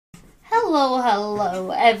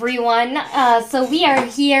Hello, everyone. So we are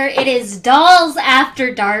here. It is Dolls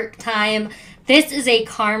After Dark time. This is a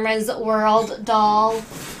Karma's World doll.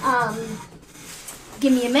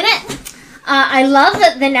 Give me a minute. I love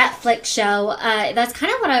the Netflix show. That's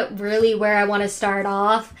kind of where I want to start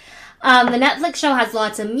off. The Netflix show has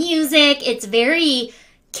lots of music. It's very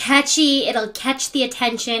catchy. It'll catch the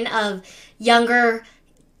attention of younger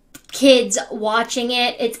kids watching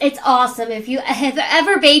it. It's awesome. If you have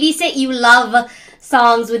ever babysit, you love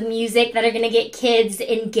songs with music that are going to get kids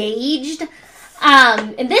engaged.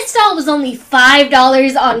 And this doll was only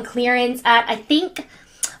 $5 on clearance at, I think,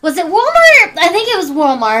 was it Walmart? I think it was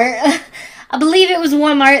Walmart. I believe it was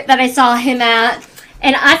Walmart that I saw him at.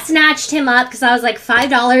 And I snatched him up because I was like,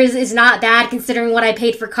 $5 is not bad considering what I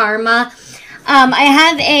paid for Karma. I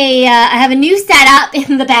have a new setup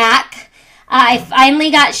in the back. I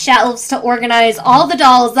finally got shelves to organize all the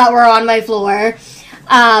dolls that were on my floor,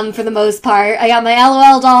 for the most part. I got my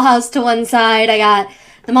LOL dollhouse to one side. I got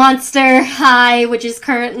the Monster High, which is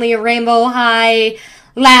currently a Rainbow High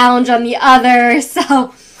lounge on the other.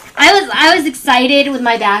 So I was excited with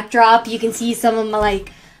my backdrop. You can see some of my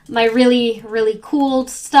really, really cool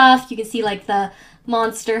stuff. You can see like the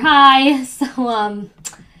Monster High. So,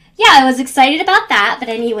 yeah, I was excited about that. But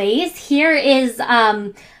anyways, here is,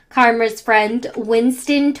 Karma's friend,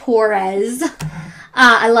 Winston Torres.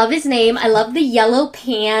 I love his name. I love the yellow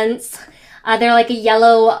pants. They're like a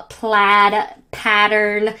yellow plaid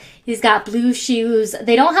pattern. He's got blue shoes.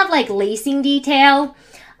 They don't have like lacing detail.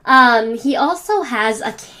 He also has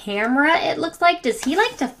a camera, it looks like. Does he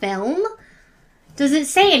like to film? Does it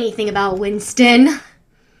say anything about Winston?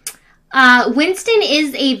 Winston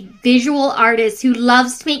is a visual artist who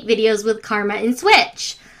loves to make videos with Karma and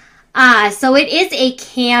Switch. So it is a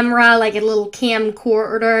camera, like a little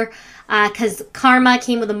camcorder, because Karma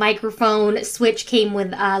came with a microphone, Switch came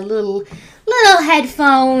with, little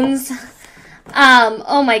headphones.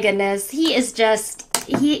 Oh my goodness, he is just,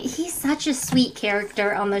 he's such a sweet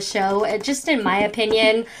character on the show, just in my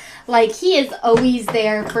opinion. Like, he is always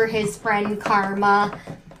there for his friend Karma,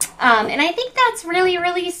 and I think that's really,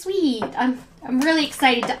 really sweet. I'm really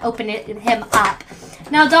excited to open him up.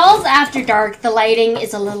 Now, Dolls After Dark, the lighting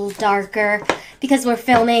is a little darker because we're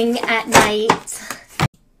filming at night.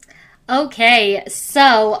 Okay,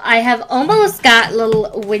 so I have almost got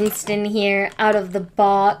little Winston here out of the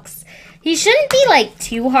box. He shouldn't be, like,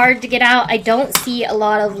 too hard to get out. I don't see a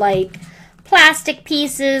lot of, like, plastic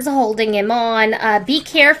pieces holding him on. Be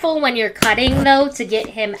careful when you're cutting, though, to get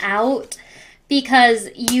him out, because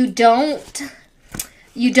you don't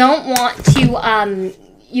want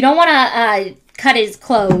to cut his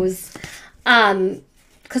clothes,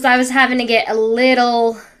 because I was having to get a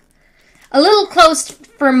little close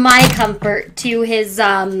for my comfort to his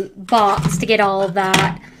box to get all of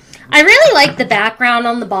that. I really like the background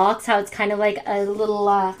on the box, how it's kind of like a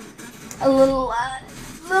little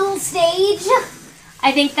stage.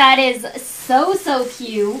 I think that is so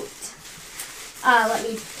cute. Let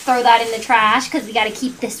me throw that in the trash because we got to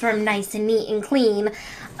keep this room nice and neat and clean.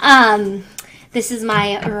 This is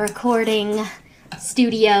my recording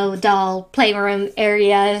studio doll playroom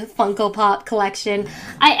area Funko Pop collection.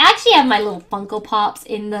 I actually have my little Funko Pops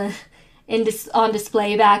on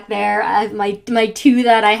display back there. I have my two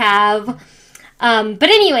that I have. But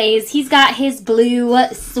anyways, he's got his blue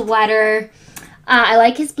sweater. I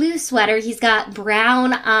like his blue sweater. He's got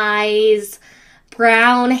brown eyes,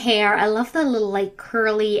 brown hair. I love the little like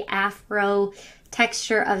curly afro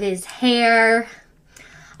texture of his hair.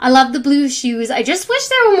 I love the blue shoes. I just wish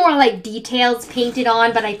there were more like details painted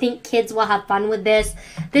on, but I think kids will have fun with this.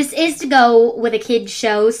 This is to go with a kid's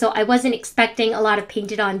show, so I wasn't expecting a lot of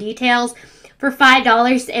painted on details. For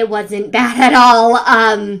 $5, it wasn't bad at all.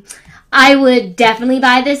 I would definitely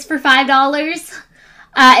buy this for $5.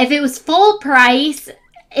 If it was full price,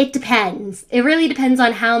 it depends. It really depends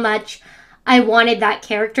on how much I wanted that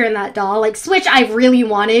character and that doll. Like Switch, I really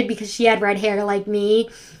wanted because she had red hair like me.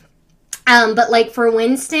 But like for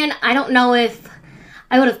Winston, I don't know if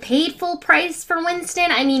I would have paid full price for Winston.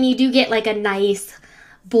 I mean, you do get like a nice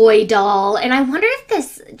boy doll. And I wonder if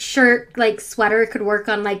this shirt, like sweater, could work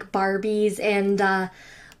on like Barbies and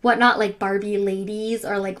whatnot, like Barbie ladies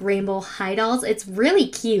or like Rainbow High dolls. It's really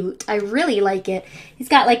cute. I really like it. He's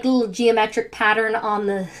got like a little geometric pattern on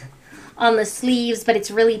the sleeves, but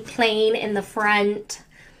it's really plain in the front.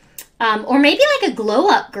 Or maybe like a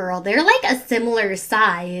glow-up girl. They're like a similar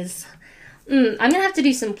size. I'm going to have to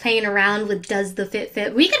do some playing around with Does the Fit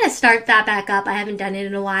Fit. We're going to start that back up. I haven't done it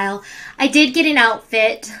in a while. I did get an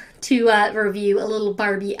outfit to review, a little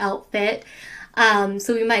Barbie outfit.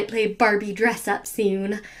 So we might play Barbie dress up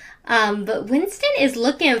soon. But Winston is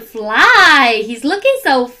looking fly. He's looking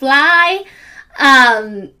so fly.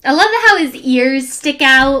 I love how his ears stick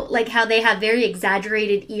out, like how they have very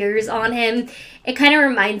exaggerated ears on him. It kind of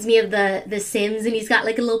reminds me of the Sims, and he's got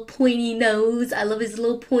like a little pointy nose. I love his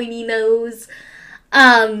little pointy nose.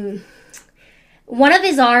 One of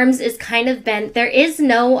his arms is kind of bent. There is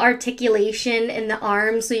no articulation in the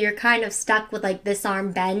arm, so you're kind of stuck with like this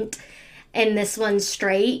arm bent and this one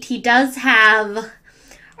straight. He does have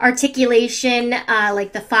articulation,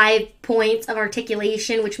 like the 5 points of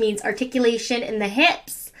articulation, which means articulation in the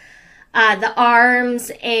hips, the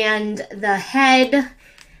arms, and the head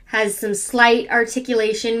has some slight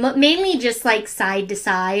articulation, mainly just like side to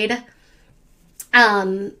side.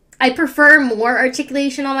 I prefer more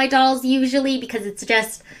articulation on my dolls usually because it's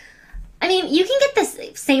just, I mean, you can get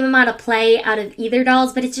the same amount of play out of either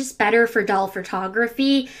dolls, but it's just better for doll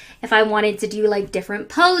photography. If I wanted to do like different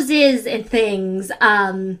poses and things,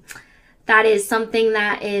 that is something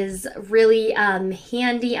that is really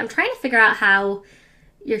handy. I'm trying to figure out how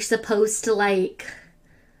you're supposed to like,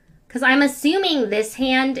 because I'm assuming this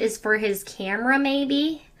hand is for his camera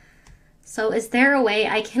maybe. So is there a way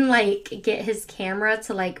I can like get his camera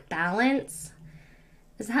to like balance?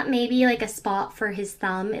 Is that maybe like a spot for his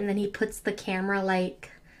thumb and then he puts the camera like,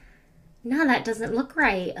 no, that doesn't look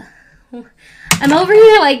right. I'm over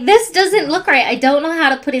here like, this doesn't look right. I don't know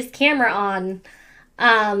how to put his camera on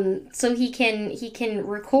so he can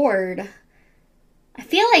record. I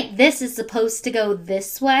feel like this is supposed to go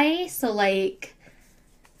this way. So like,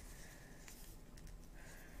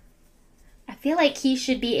 I feel like he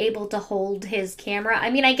should be able to hold his camera.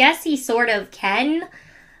 I mean, I guess he sort of can,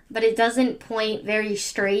 but it doesn't point very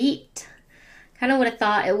straight. Kind of would have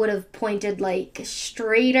thought it would have pointed like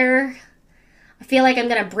straighter. I feel like I'm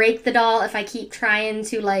going to break the doll if I keep trying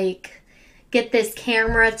to like get this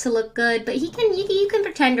camera to look good, but you can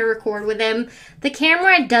pretend to record with him. The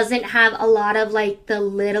camera doesn't have a lot of like the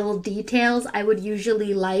little details I would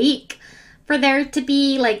usually like for there to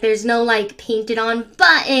be. Like there's no like painted on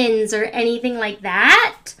buttons or anything like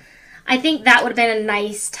that. I think that would have been a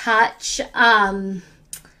nice touch.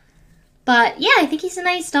 But yeah, I think he's a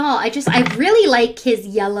nice doll. I really like his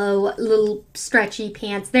yellow little stretchy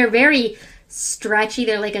pants. They're very stretchy.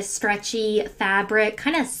 They're like a stretchy fabric,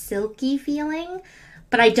 kind of silky feeling.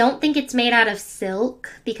 But I don't think it's made out of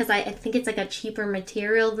silk because I think it's like a cheaper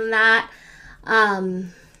material than that.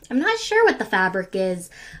 I'm not sure what the fabric is,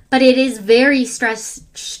 but it is very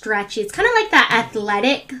stretchy. It's kind of like that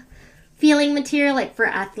athletic feeling material, like for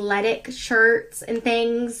athletic shirts and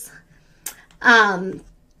things.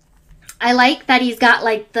 I like that he's got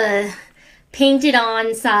like the painted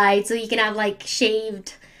on side so you can have like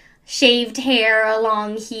shaved hair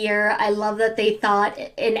along here. I love that they thought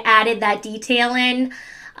and added that detail in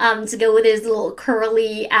to go with his little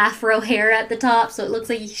curly afro hair at the top, so it looks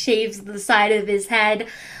like he shaves the side of his head.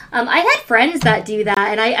 I've had friends that do that,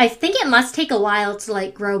 and I think it must take a while to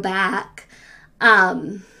like grow back.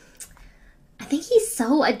 I think he's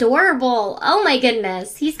so adorable. Oh my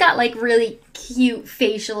goodness. He's got like really cute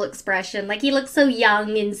facial expression. Like he looks so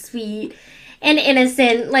young and sweet and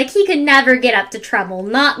innocent. Like he could never get up to trouble.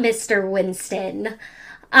 Not Mr. Winston.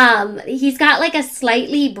 He's got like a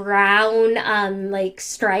slightly brown like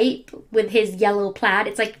stripe with his yellow plaid.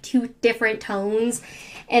 It's like 2 different tones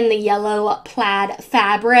in the yellow plaid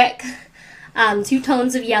fabric. 2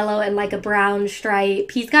 tones of yellow and like a brown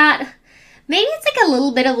stripe. He's got, maybe it's like a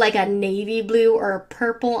little bit of like a navy blue or a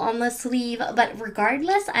purple on the sleeve, but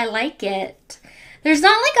regardless, I like it. There's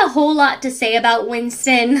not like a whole lot to say about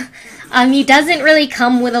Winston. He doesn't really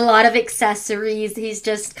come with a lot of accessories. He's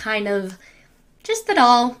just kind of just the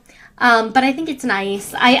doll. But I think it's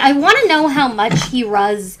nice. I want to know how much he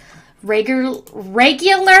was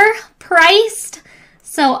regular priced.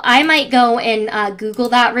 So I might go and Google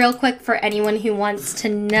that real quick for anyone who wants to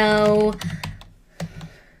know.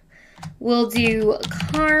 We'll do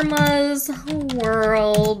Karma's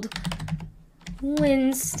World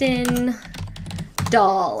Winston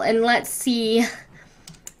doll. And let's see.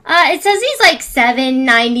 It says he's like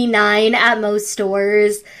 $7.99 at most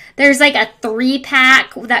stores. There's like a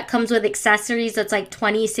 3-pack that comes with accessories that's like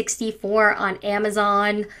 $20.64 on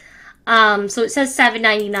Amazon. So it says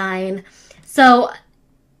 $7.99. So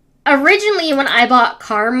originally when I bought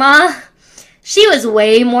Karma, she was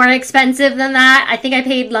way more expensive than that. I think I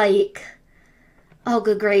paid like, oh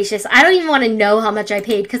good gracious, I don't even want to know how much I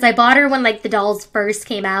paid because I bought her when like the dolls first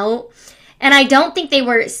came out. And I don't think they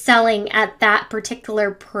were selling at that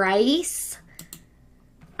particular price.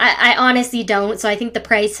 I honestly don't. So I think the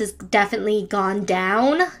price has definitely gone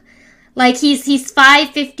down. Like he's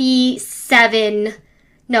 $557.99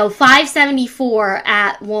 No, $5.74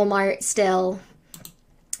 at Walmart still.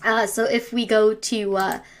 So if we go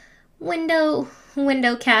to window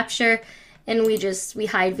capture and we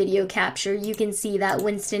hide video capture, you can see that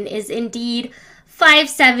Winston is indeed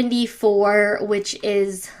 $5.74, which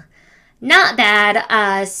is not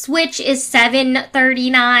bad. Switch is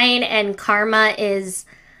 $7.39 and Karma is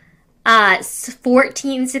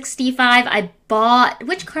 $14.65.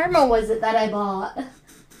 Which Karma was it that I bought?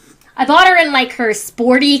 I bought her in like her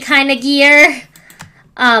sporty kind of gear.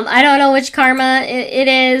 I don't know which Karma it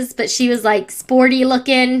is, but she was like sporty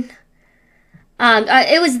looking.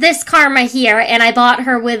 It was this Karma here, and I bought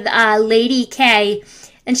her with Lady K,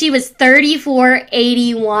 and she was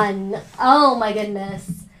 $34.81. Oh my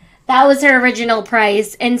goodness. That was her original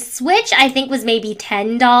price. And Switch, I think, was maybe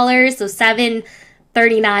 $10, so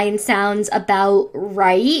 $7.39 sounds about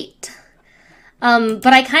right. But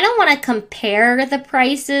I kind of want to compare the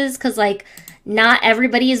prices, because, like, not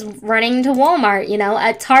everybody is running to Walmart, you know.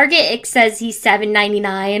 At Target, it says he's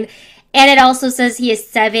 $7.99, and it also says he is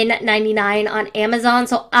 $7.99 on Amazon.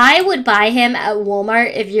 So I would buy him at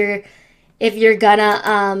Walmart if you're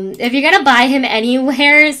gonna buy him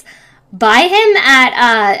anywheres. Buy him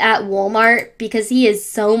at Walmart because he is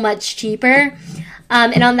so much cheaper.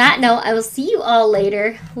 And on that note, I will see you all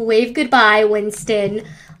later. Wave goodbye, Winston.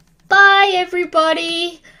 Bye,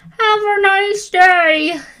 everybody. Have a nice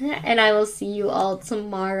day. And I will see you all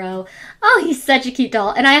tomorrow. Oh, he's such a cute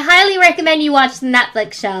doll. And I highly recommend you watch the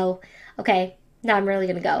Netflix show. Okay, now I'm really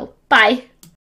gonna go. Bye.